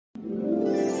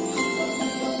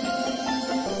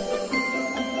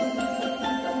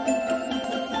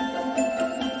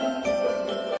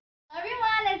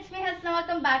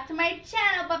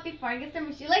I get started,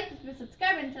 make sure you like this,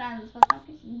 subscribe, and turn on this post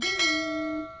notification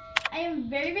ding. I am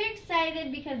very, very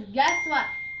excited because guess what?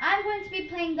 I'm going to be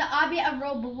playing the Obby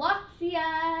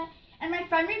Robloxia. And my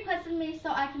friend requested me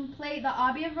so I can play the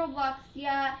Obby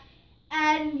Robloxia.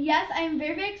 And yes, I am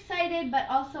very, very excited, but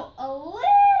also a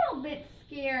little bit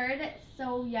scared.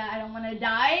 So yeah, I don't want to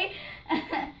die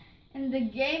in the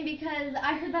game because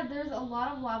I heard that there's a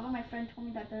lot of lava. My friend told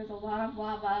me that there's a lot of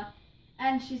lava.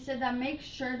 And she said that make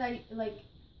sure that, like,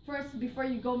 first before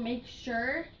you go, make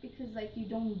sure, because like you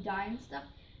don't die and stuff,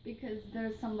 because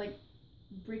there's some like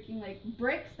breaking like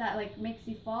bricks that like makes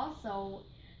you fall. So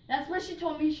that's what she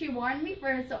told me. She warned me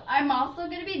first, so I'm also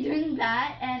gonna be doing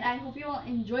that, and I hope you all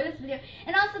enjoy this video.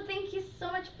 And also thank you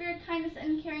so much for your kindness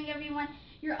and caring, everyone.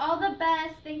 You're all the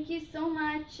best. Thank you so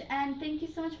much, and thank you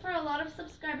so much for a lot of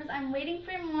subscribers. I'm waiting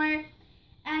for more.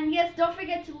 And yes, don't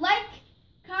forget to like,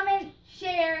 comment,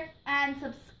 share, and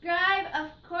subscribe, of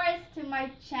course, to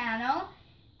my channel.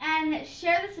 And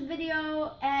share this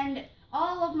video and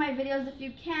all of my videos if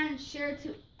you can. Share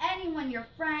to anyone, your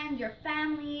friends, your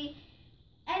family,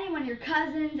 anyone, your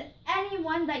cousins,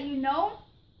 anyone that you know.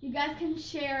 You guys can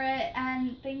share it,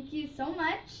 and thank you so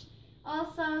much.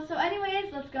 Also, so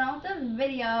anyways, let's get on with the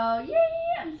video.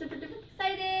 Yay! I'm super duper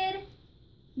excited.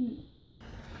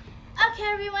 Okay,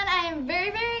 everyone, I am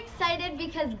very, very excited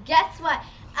because guess what?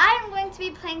 I am going to be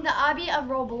playing the Obby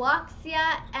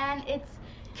Robloxia, and it's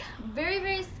very,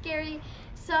 very scary.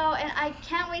 So, and I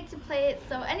can't wait to play it.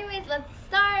 So, anyways, let's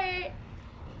start.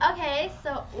 Okay,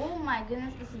 so, oh my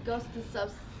goodness, this ghost is so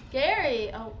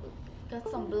scary. Oh, got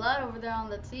some blood over there on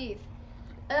the teeth.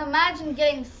 Imagine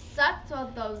getting sucked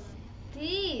with those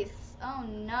teeth. Oh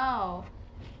no.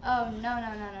 Oh no,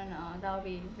 no, no, no, no. That would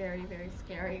be very, very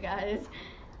scary, guys.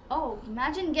 Oh,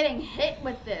 imagine getting hit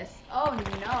with this. Oh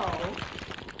no.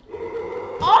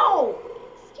 Oh!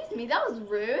 Excuse me, that was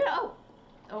rude. Oh,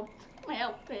 oh, my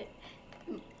outfit.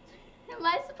 Am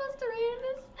I supposed to read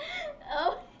this?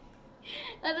 Oh,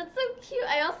 that's so cute.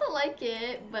 I also like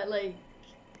it, but like,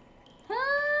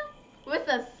 huh? With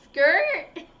a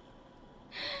skirt?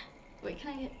 Wait,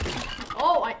 can I get?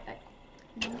 Oh, I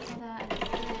want to see that.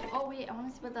 Oh wait, I want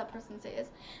to see what that person says.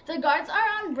 The guards are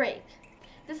on break.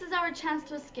 This is our chance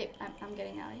to escape. I'm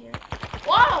getting out of here.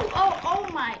 Whoa! Oh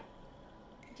my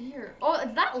dear. Oh,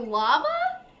 is that lava?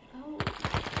 Oh.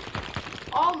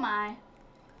 Oh my.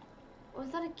 Was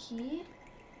that a key?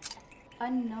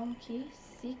 Unknown key?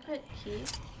 Secret key?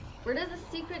 Where does the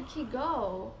secret key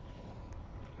go?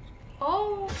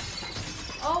 Oh.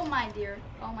 Oh my dear.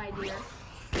 Oh my dear.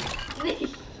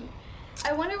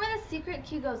 I wonder where the secret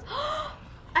key goes.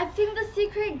 I think the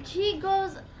secret key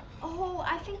goes. Oh,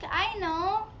 I think I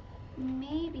know.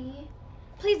 Maybe.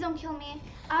 Please don't kill me.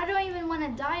 I don't even want to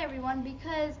die, everyone,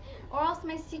 because or else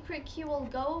my secret key will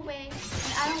go away,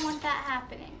 and I don't want that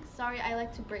happening. Sorry, I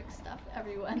like to break stuff,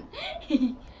 everyone.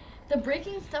 The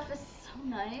breaking stuff is so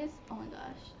nice. Oh my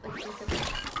gosh. Like,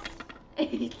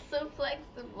 it's so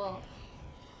flexible.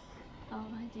 Oh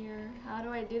my dear. How do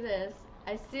I do this?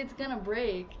 I see it's gonna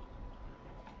break.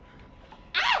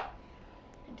 Ah!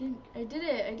 I did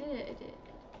it. I did it.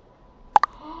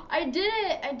 I did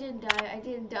it! I didn't die. I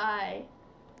didn't die.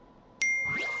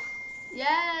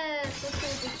 Yes! Let's see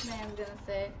what this man's gonna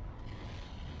say.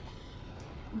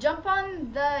 Jump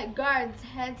on the guards'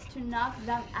 heads to knock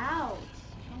them out.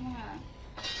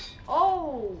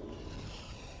 Oh!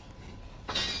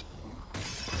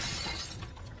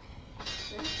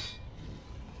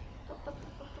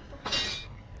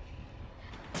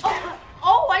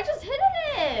 Oh, I just hit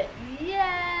it!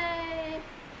 Yay!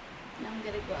 Now I'm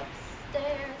gonna go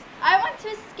upstairs. I want to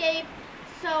escape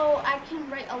so I can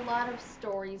write a lot of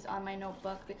stories on my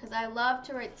notebook because I love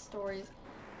to write stories.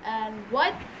 And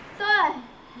what the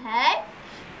heck?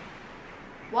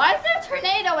 Why is there a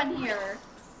tornado in here?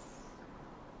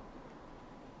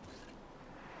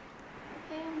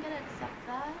 Okay, I'm gonna accept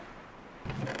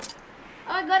that.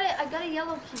 Oh, I got it. I got a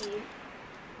yellow key.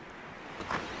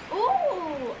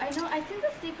 Ooh, I know. I think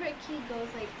the secret key goes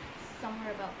like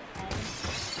somewhere about the end or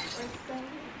so.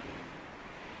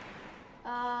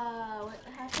 What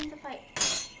happens if I?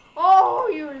 Oh,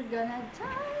 you're gonna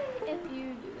die if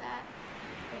you do that.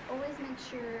 I always make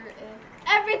sure if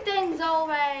everything's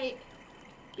alright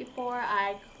before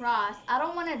I cross. I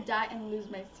don't want to die and lose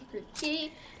my secret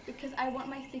key because I want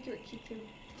my secret key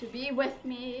to be with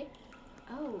me.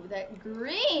 Oh, that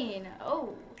green.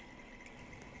 Oh.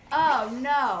 Oh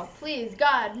no, please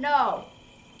God, no.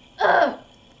 Ugh.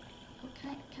 Oh,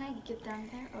 can I get down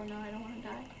there? Oh no, I don't want to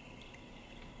die.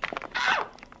 Ah!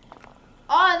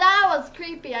 Oh, that was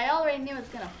creepy. I already knew it's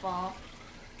gonna fall.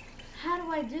 How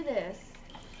do I do this?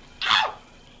 Ah!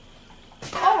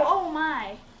 Oh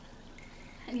my.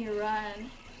 I need to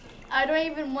run. I don't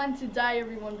even want to die,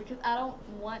 everyone, because I don't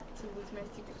want to lose my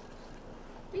secret.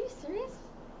 Are you serious?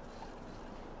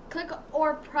 Click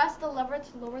or press the lever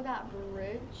to lower that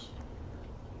bridge.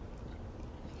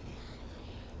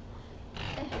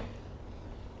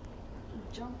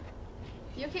 Jump.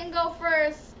 You can go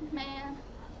first, man.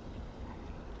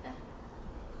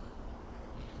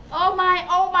 Oh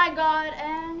my god,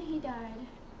 and he died.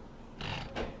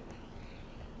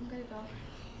 I'm gonna go.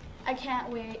 I can't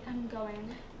wait. I'm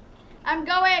going. I'm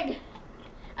going!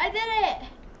 I did it!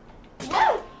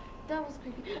 Woo! That was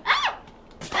creepy. Ah!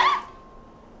 Ah!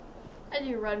 I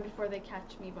need to run before they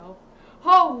catch me, Bo.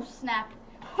 Oh, snap.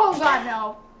 Oh god,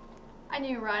 no. I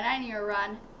need to run. I need to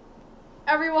run.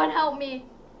 Everyone help me.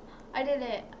 I did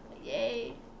it.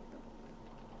 Yay.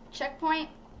 Checkpoint.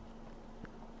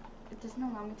 It doesn't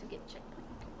allow me to get checkpoint.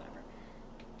 Okay, whatever.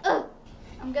 Ugh.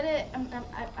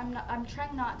 I'm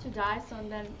trying not to die, so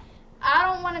then I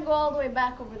don't want to go all the way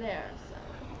back over there. So.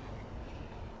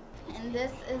 And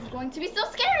this is going to be so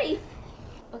scary.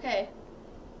 Okay.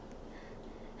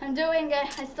 I'm doing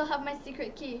it. I still have my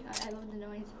secret key. I love the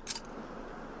noise.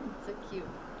 It's so cute.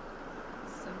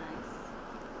 It's so nice.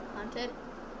 Haunted.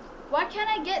 Why can't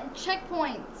I get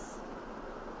checkpoints?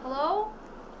 Hello?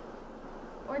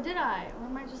 Or did I? Or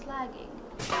am I just lagging?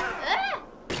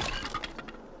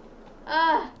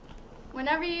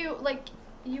 Whenever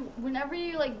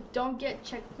you don't get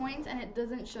checkpoints and it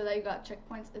doesn't show that you got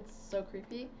checkpoints, it's so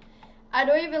creepy. I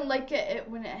don't even like it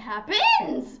when it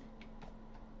happens.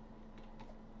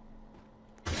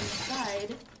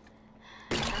 Inside,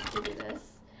 I have to do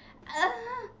this.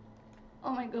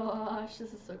 Oh my gosh,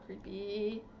 this is so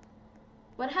creepy.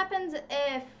 What happens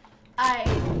if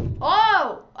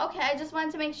oh, okay, I just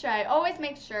wanted to make sure. I always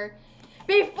make sure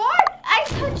before I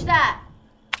touch that.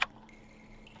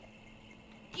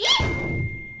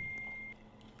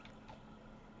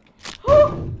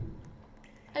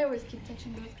 I always keep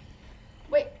touching those.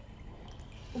 Wait,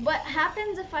 what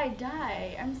happens if I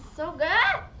die? I'm so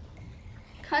good.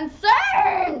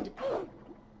 Concerned.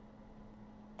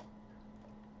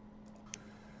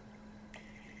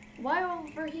 Why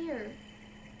over here?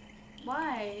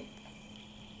 Why?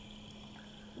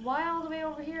 Why all the way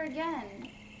over here again?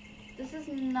 This is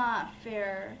not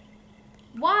fair.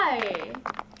 Why?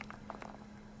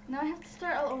 Now I have to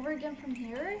start all over again from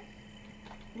here?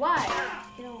 Why?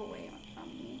 Get away from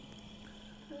me.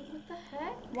 What the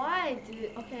heck? Why,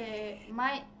 dude? Okay,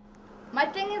 my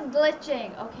thing is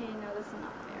glitching. Okay, no, this is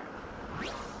not fair.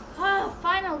 Oh,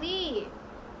 finally!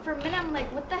 For a minute, I'm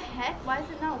like, what the heck? Why is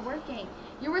it not working?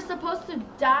 You were supposed to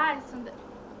die.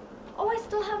 Oh, I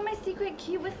still have my secret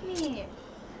key with me.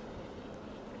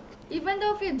 Even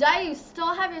though if you die, you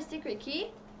still have your secret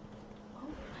key? Oh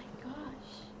my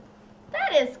gosh.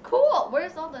 That is cool.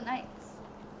 Where's all the knights?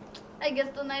 I guess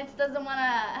the knights doesn't want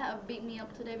to beat me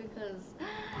up today because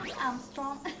I'm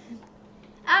strong.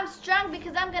 I'm strong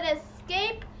because I'm going to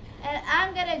escape and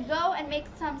I'm going to go and make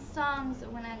some songs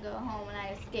when I go home and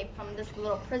I escape from this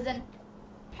little prison.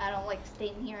 I don't like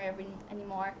staying here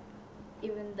anymore,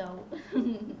 even though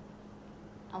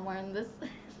I'm wearing this.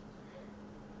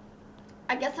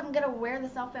 I guess I'm gonna wear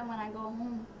this outfit when I go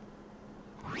home.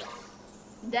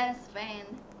 Dennis fan.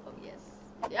 Oh yes.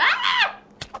 Ah!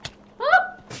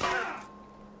 Oh!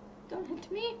 Don't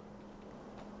hit me.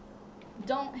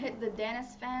 Don't hit the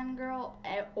Dennis fan girl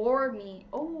or me.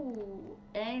 Oh,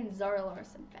 and Zara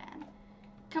Larson fan.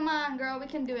 Come on, girl, we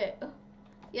can do it. Oh,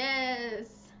 yes.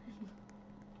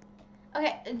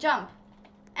 Okay, jump.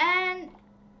 And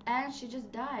she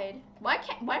just died. Why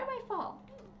do I fall?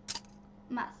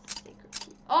 Must secret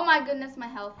key. Oh my goodness, my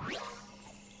health.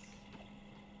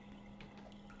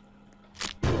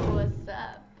 What's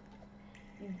up?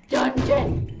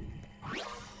 Dungeon.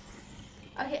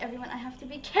 Okay, everyone, I have to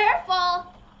be careful.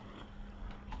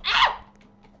 Ah!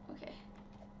 Okay.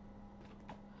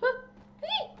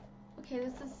 Okay,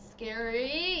 this is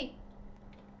scary.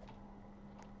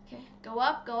 Okay, go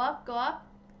up, go up, go up.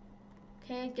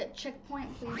 Okay, get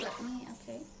checkpoint, please let me.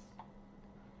 Okay.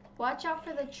 Watch out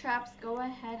for the traps. Go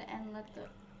ahead and let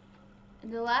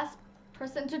the last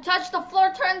person to touch the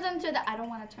floor turns into that. I don't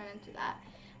want to turn into that.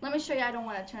 Let me show you. I don't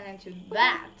want to turn into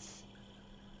that.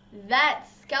 That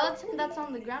skeleton that's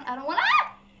on the ground. I don't want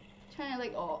to turn it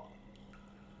like, oh.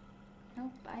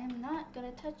 Nope, I am not going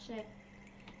to touch it.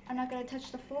 I'm not going to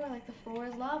touch the floor like the floor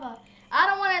is lava. I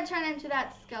don't want to turn into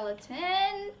that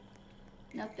skeleton.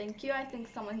 No, thank you. I think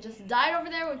someone just died over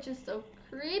there, which is so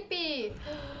creepy.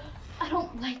 I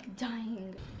don't like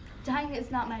dying. Dying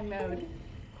is not my mode.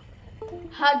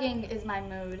 Hugging is my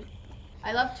mode.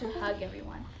 I love to hug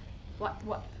everyone.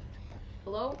 What?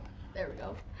 Hello? There we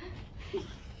go.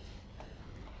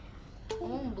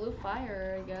 Oh, blue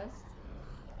fire, I guess.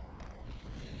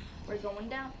 We're going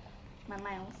down. My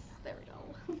mouse. There we go.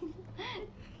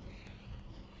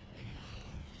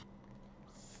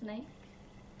 Snake.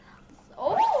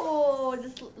 Oh,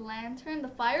 this lantern, the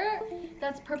fire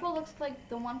that's purple looks like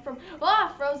the one from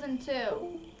Frozen 2.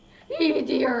 Oh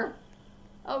dear.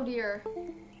 Oh dear.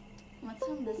 What's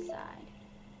on this side?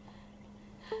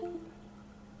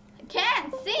 I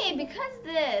can't see because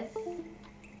this.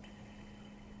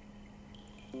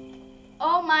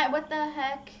 Oh my, what the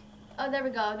heck? Oh, there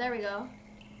we go, there we go.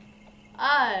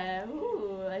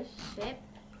 Ooh, a ship.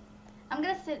 I'm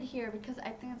gonna sit here because I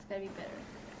think it's gonna be better.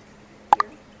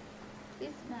 Here.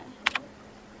 Please not here.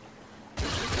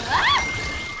 Ah!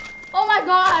 Oh my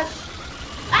gosh!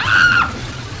 Ah!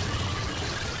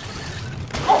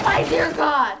 Oh my dear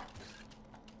God!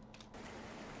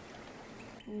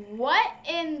 What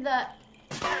in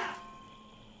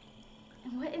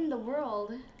the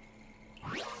world?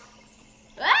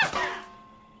 Ah!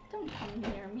 Don't come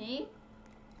near me.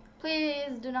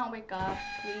 Please do not wake up.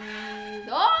 Please.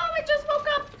 Oh, I just woke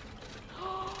up.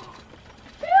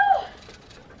 Phew.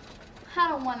 I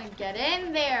don't want to get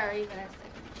in there even a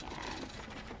second chance.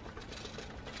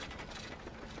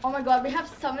 Oh my God, we have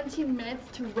 17 minutes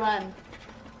to run.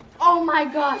 Oh my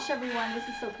gosh, everyone, this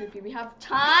is so creepy. We have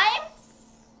time?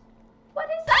 What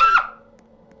is that?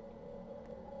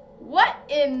 What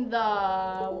in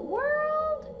the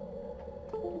world?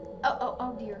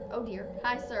 Oh dear, oh dear.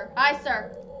 Hi, sir. Hi,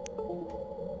 sir.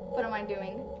 What am I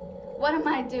doing? What am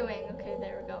I doing? Okay,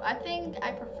 there we go. I think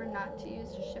I prefer not to use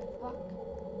the shift lock.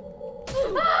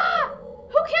 Ah!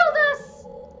 Who killed us?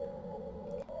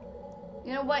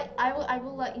 You know what? I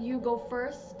will let you go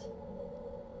first.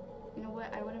 You know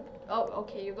what? I wouldn't. Oh,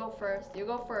 okay. You go first. You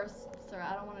go first, sir.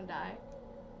 I don't want to die.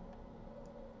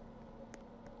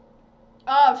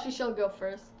 Oh, she shall go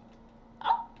first.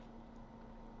 Oh.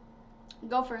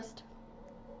 Go first.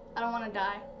 I don't want to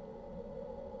die.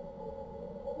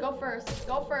 Go first.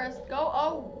 Go first. Go.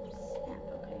 Oh, snap.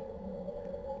 Okay.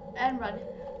 And run.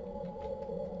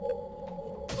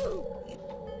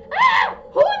 Ah!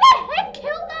 Who the heck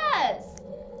killed us?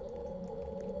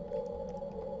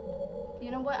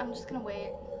 You know what? I'm just gonna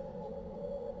wait.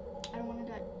 I don't want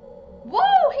to die.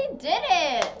 Whoa! He did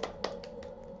it!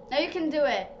 Now you can do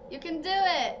it. You can do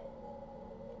it.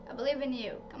 I believe in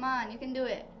you. Come on, you can do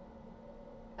it.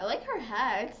 I like her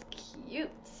hat. It's cute.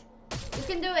 You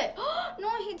can do it. No,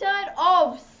 he died.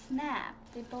 Oh, snap.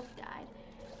 They both died.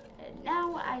 And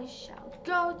now I shall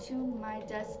go to my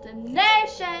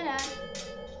destination.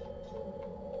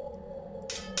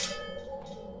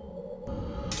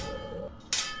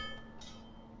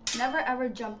 Never ever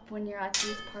jump when you're at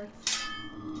these parts.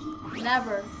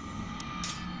 Never.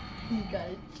 You got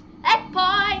it. Egg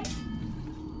pie!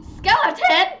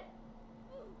 Skeleton!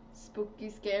 Spooky,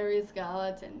 scary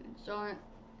skeleton. Short.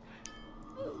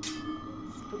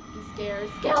 Spooky, scary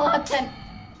skeleton.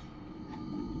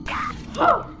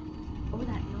 Oh,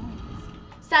 that noise.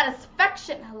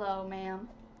 Satisfaction. Hello, ma'am.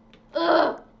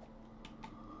 Ugh.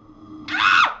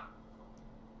 Ah!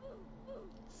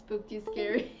 Spooky,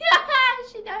 scary.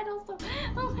 She died also.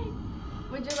 Oh my.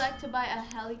 Would you like to buy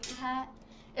a heli hat?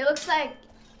 It looks like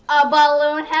a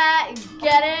balloon hat.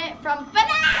 Get it from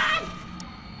FNAF.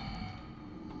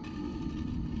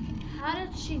 How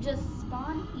did she just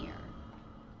spawn here?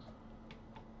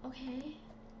 Okay.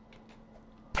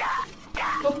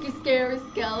 Spooky, scary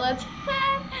skeleton.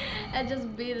 I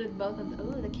just beat both of them.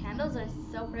 Ooh, the candles are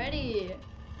so pretty.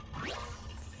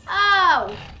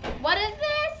 Oh, what is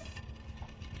this?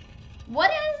 What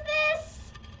is this?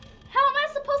 How am I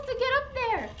supposed to get up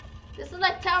there? This is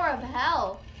like Tower of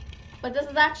Hell, but this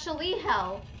is actually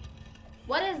hell.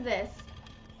 What is this?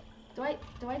 Do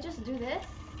I just do this?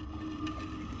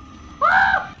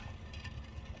 Ah!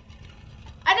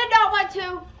 I did not want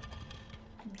to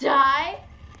die.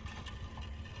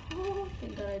 Oh,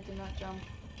 thank God I did not jump.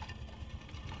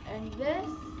 And this,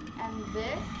 and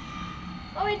this.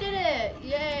 Oh, I did it!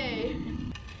 Yay!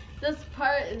 This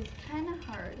part is kind of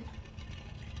hard.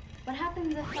 What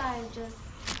happens if I just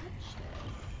touch this?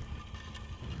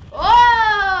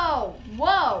 Oh!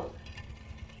 Whoa!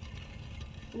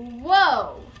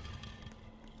 Whoa!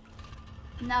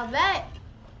 Now that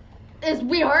is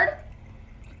weird.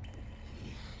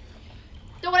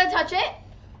 Don't want to touch it.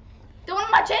 Don't want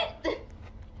to touch it.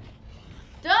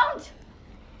 Don't.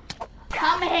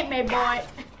 Come at me, boy.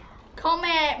 Come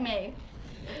at me.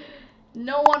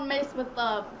 No one mess with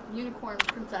the unicorn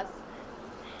princess.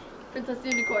 Princess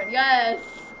unicorn, yes.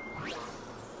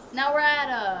 Now we're at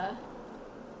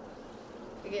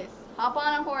I guess hop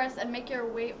on a horse and make your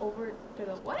way over to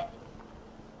the what?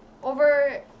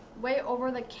 Over way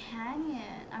over the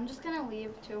canyon. I'm just gonna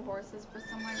leave 2 horses for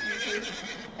someone in case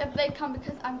if they come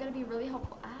because I'm gonna be really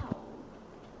helpful. Ow.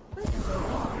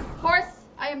 Horse,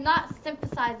 I am not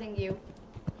sympathizing you.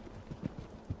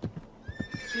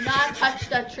 Do not touch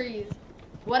the trees.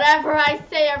 Whatever I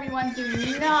say, everyone,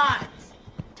 do not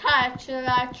touch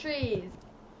the trees.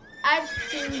 I've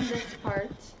seen this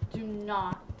part. Do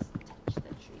not touch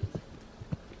the trees.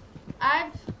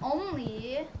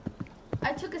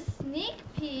 I took a sneak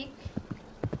peek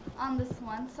on this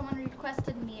one. Someone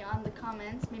requested me on the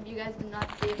comments. Maybe you guys did not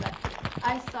see it, but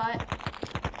I saw it.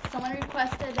 Someone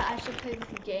requested that I should play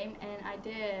this game, and I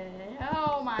did.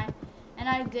 Oh my. And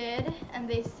I did, and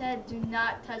they said, do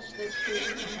not touch this tree.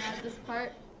 And at this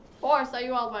part, horse, are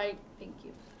you all right? Thank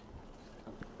you.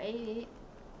 Oh, wait.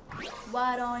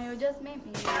 Why don't you just meet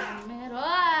me in the middle?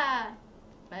 Ah!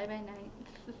 Bye-bye night.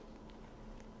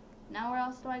 Now where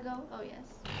else do I go? Oh,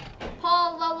 yes.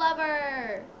 Pull the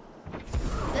lever!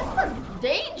 This was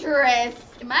dangerous!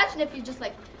 Imagine if you just,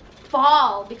 like,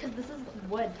 fall, because this is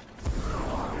wood.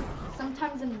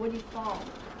 Sometimes in wood you fall,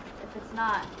 if it's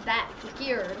not that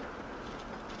secured.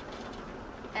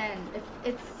 And if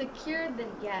it's secured, then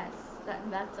yes,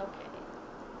 that's okay.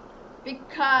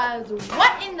 Because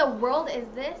what in the world is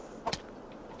this?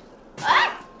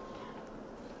 Ah!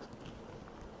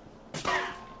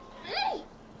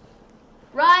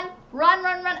 Run, run,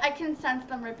 run, run. I can sense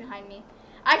them right behind me.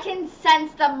 I can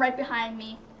sense them right behind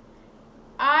me.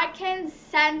 I can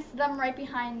sense them right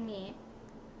behind me.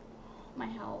 My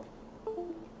health.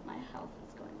 My health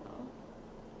is going low.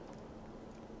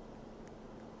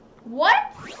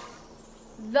 What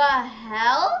the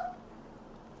hell?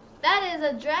 That is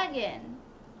a dragon.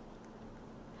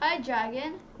 Hi,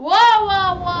 dragon. Whoa,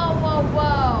 whoa, whoa, whoa,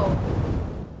 whoa.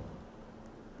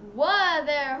 What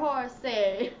there,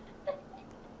 horsey?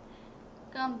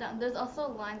 Calm down. There's also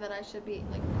a line that I should be,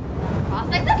 like,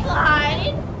 crossing this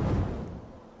line.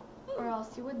 Or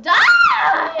else you would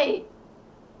die.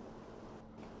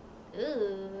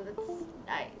 Ooh, that's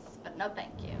nice, but no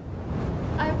thank you.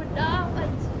 I would not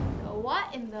like to go.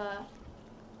 What in the...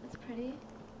 That's pretty.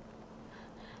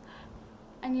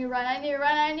 I need to run, I need to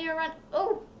run, I need to run.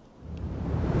 Oh!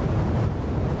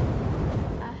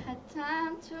 I had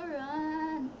time to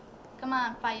run. Come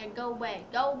on, fire, go away,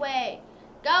 go away,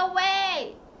 go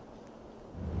away!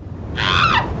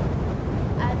 Ah!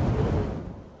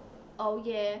 Oh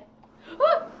yeah.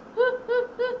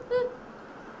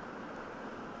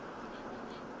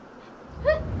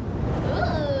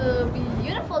 Ooh,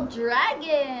 beautiful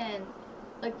dragon.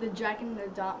 Like the dragon that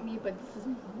adopt me, but this is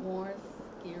more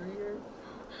scarier.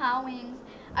 How wings?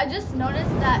 I just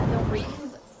noticed that the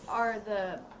wings are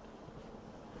the...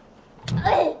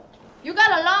 You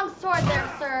got a long sword there,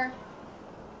 sir.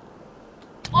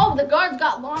 Oh, the guards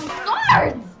got long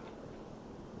swords.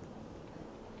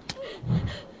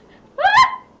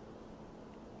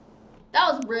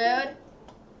 That was rude.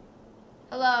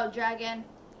 Hello, dragon.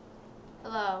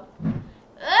 Hello.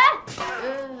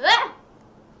 Hello.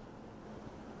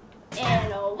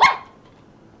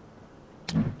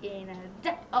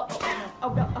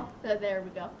 Oh no. Oh, there we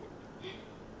go.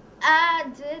 I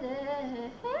did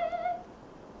it.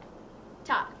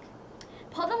 Talk.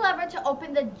 Pull the lever to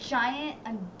open the giant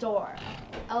door.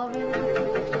 Elevator.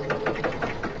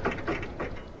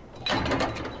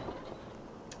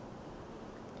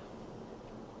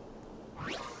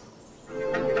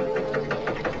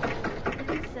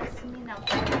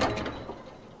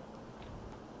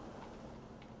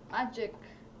 Magic.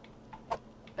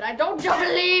 But I don't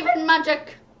believe in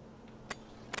magic.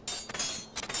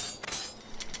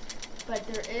 But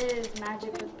there is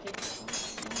magic with paper.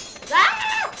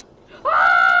 Ah!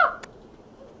 Ah!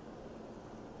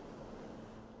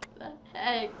 The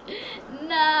heck?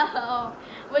 No.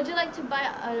 Would you like to buy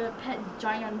a pet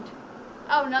giant?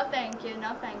 Oh, no thank you.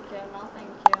 No thank you. No thank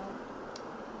you.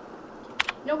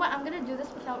 You know what? I'm going to do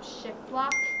this without shift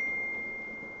block.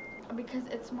 Because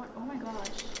it's more... Oh my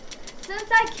gosh.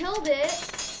 Since I killed it...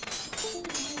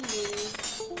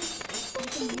 Please.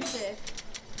 Make some music.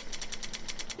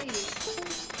 Please.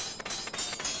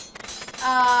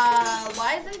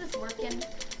 Why isn't this working?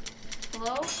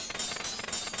 Hello?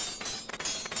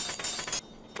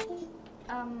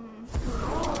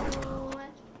 Hello?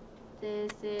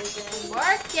 This isn't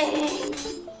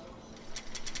working!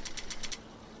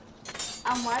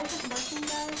 Why is it working,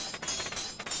 guys?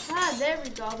 Ah, there we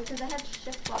go, because I had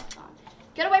shift blocked on.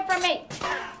 Get away from me!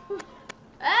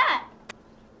 Ah!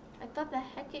 I thought the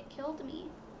heck it killed me.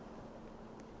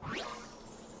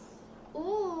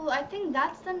 Ooh, I think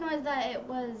that's the noise that it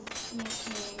was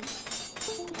making.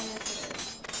 Oh, yes it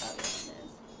is. Oh, yes it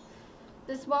is.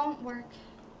 This won't work.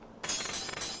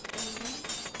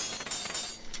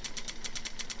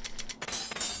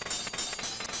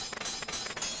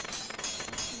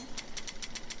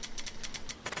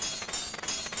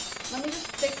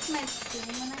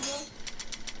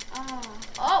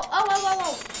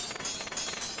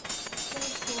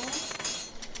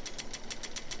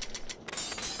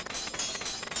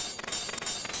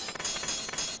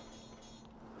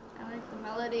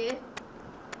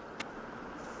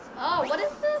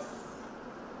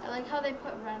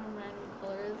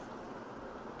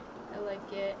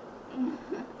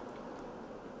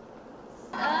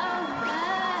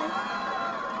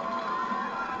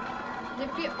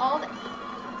 all the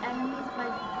enemies by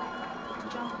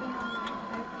jumping on their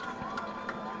heads.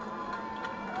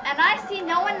 And I see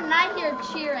no one and I hear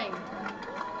cheering.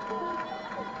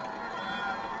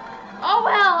 Oh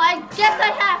well, I guess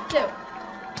I have to.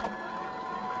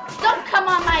 Don't come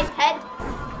on my head.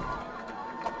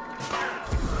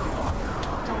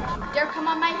 Don't you dare come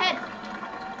on my head.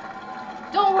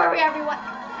 Don't worry, everyone.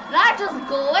 And I just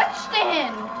glitched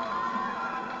in.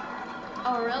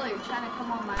 Oh really? You're trying to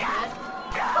come on my head?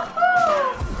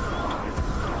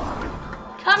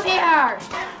 Come here.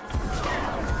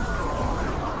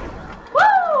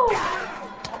 Woo!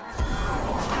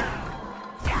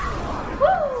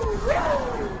 Woo! Woo!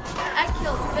 I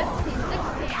killed 15,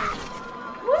 16.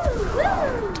 Woo! Woo!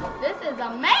 This is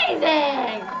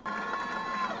amazing!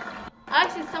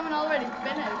 Actually, someone already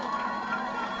finished.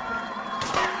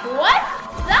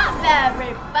 What's up,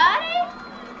 everybody?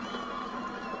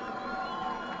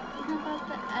 About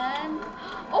the end.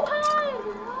 Oh, hi!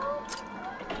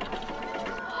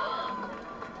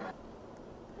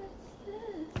 What's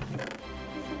this?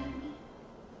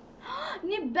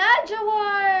 New badge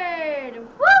award!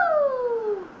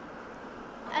 Woo!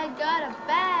 I got a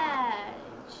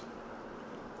badge.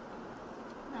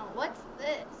 Now, what's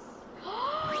this?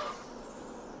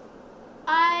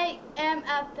 I am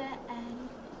at the end.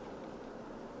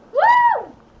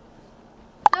 Woo!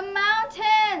 The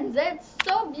mountains! It's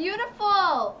so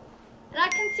beautiful! And I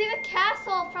can see the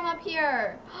castle from up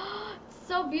here. It's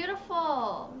so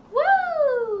beautiful.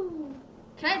 Woo!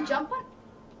 Can I jump on?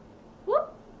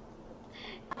 Whoop!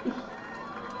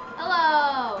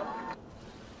 Hello!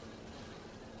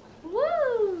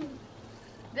 Woo!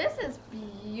 This is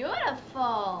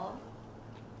beautiful.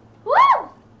 Woo!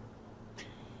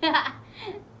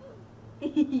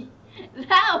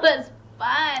 That was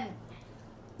fun.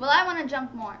 Well, I want to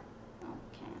jump more.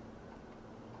 Okay.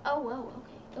 Oh, whoa,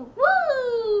 okay. Oh,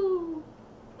 woo!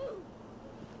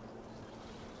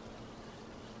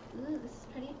 Ooh, this is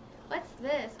pretty. What's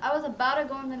this? I was about to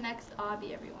go on the next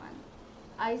obby, everyone.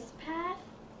 Ice path.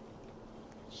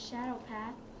 Shadow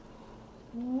path.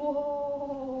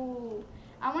 Whoa!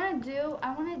 I want to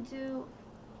do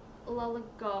let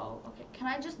it go. Okay, can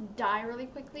I just die really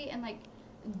quickly and like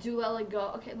do let it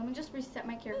go? Okay, let me just reset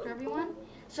my character, everyone,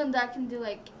 so that I can do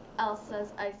like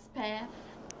Elsa's ice path.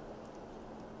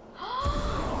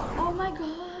 Oh my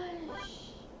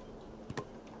gosh!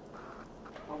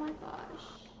 Oh my gosh!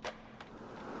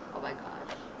 Oh my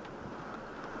gosh!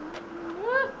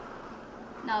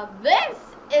 Now this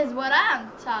is what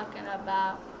I'm talking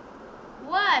about.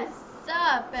 What's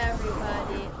up,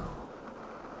 everybody?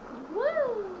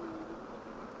 Woo!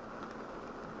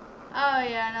 Oh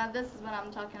yeah, now this is what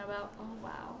I'm talking about. Oh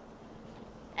wow.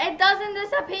 It doesn't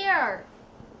disappear!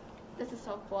 This is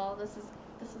so cool. This is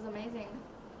amazing.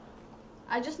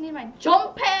 I just need my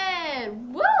jump pad!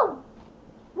 Woo!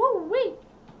 Woo wee!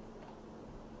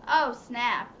 Oh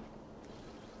snap.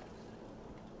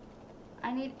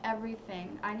 I need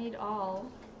everything. I need all.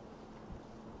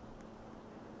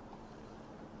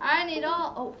 I need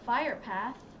all. Oh, fire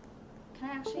path. Can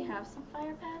I actually have some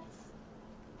fire paths?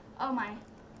 Oh my.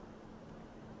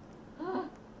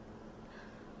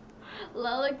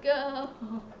 Let it go.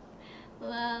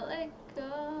 Let it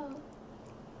go.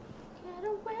 Get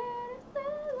away to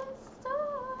the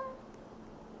star.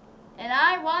 And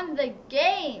I won the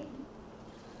game.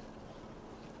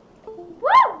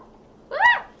 Woo!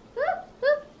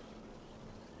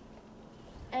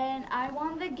 And I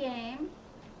won the game.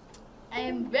 I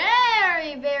am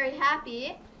very, very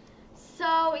happy.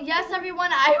 So, yes,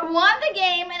 everyone, I won the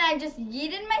game and I just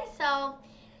yeeted myself.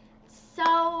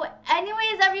 So,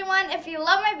 anyways, everyone, if you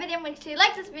love my video, make sure you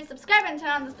like this video, subscribe, and turn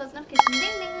on this post notification.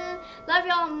 Ding, ding. Love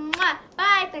y'all. Mwah.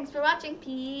 Bye. Thanks for watching.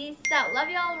 Peace out. Love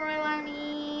y'all, Royal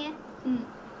Army.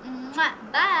 Mwah.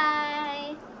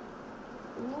 Bye.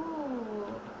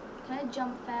 Ooh. Can I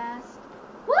jump fast?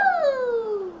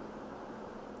 Woo!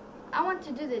 I want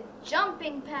to do the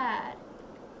jumping pad.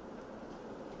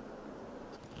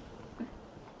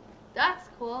 That's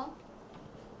cool.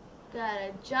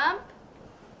 Gotta jump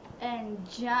and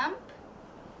jump,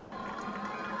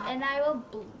 and I will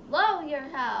blow your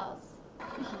house.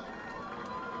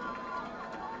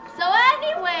 So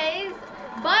anyways,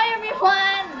 bye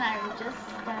everyone. I'm just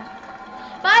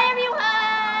bye everyone.